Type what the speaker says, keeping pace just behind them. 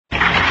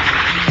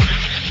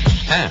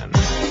And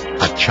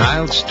a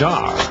child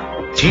star,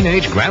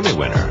 teenage Grammy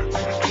winner,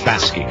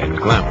 basking in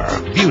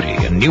glamour, beauty,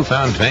 and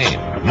newfound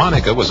fame,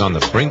 Monica was on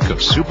the brink of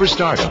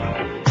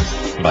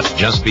superstardom. But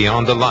just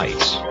beyond the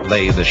lights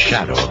lay the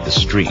shadow of the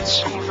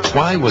streets.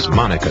 Why was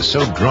Monica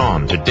so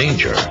drawn to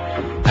danger?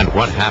 And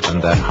what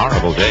happened that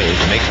horrible day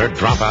to make her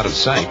drop out of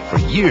sight for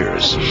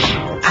years?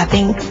 I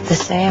think the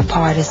sad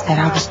part is that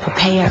I was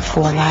prepared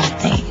for a lot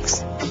of things.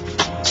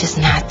 Just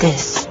not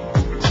this.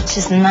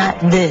 Just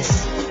not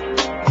this.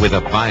 With a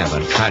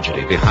violent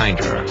tragedy behind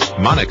her,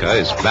 Monica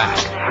is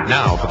back.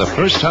 Now, for the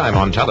first time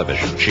on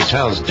television, she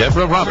tells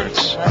Deborah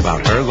Roberts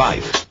about her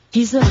life.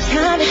 He's the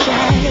kind of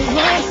guy that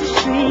wants to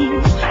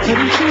stream, but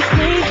he too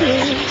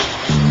crazy.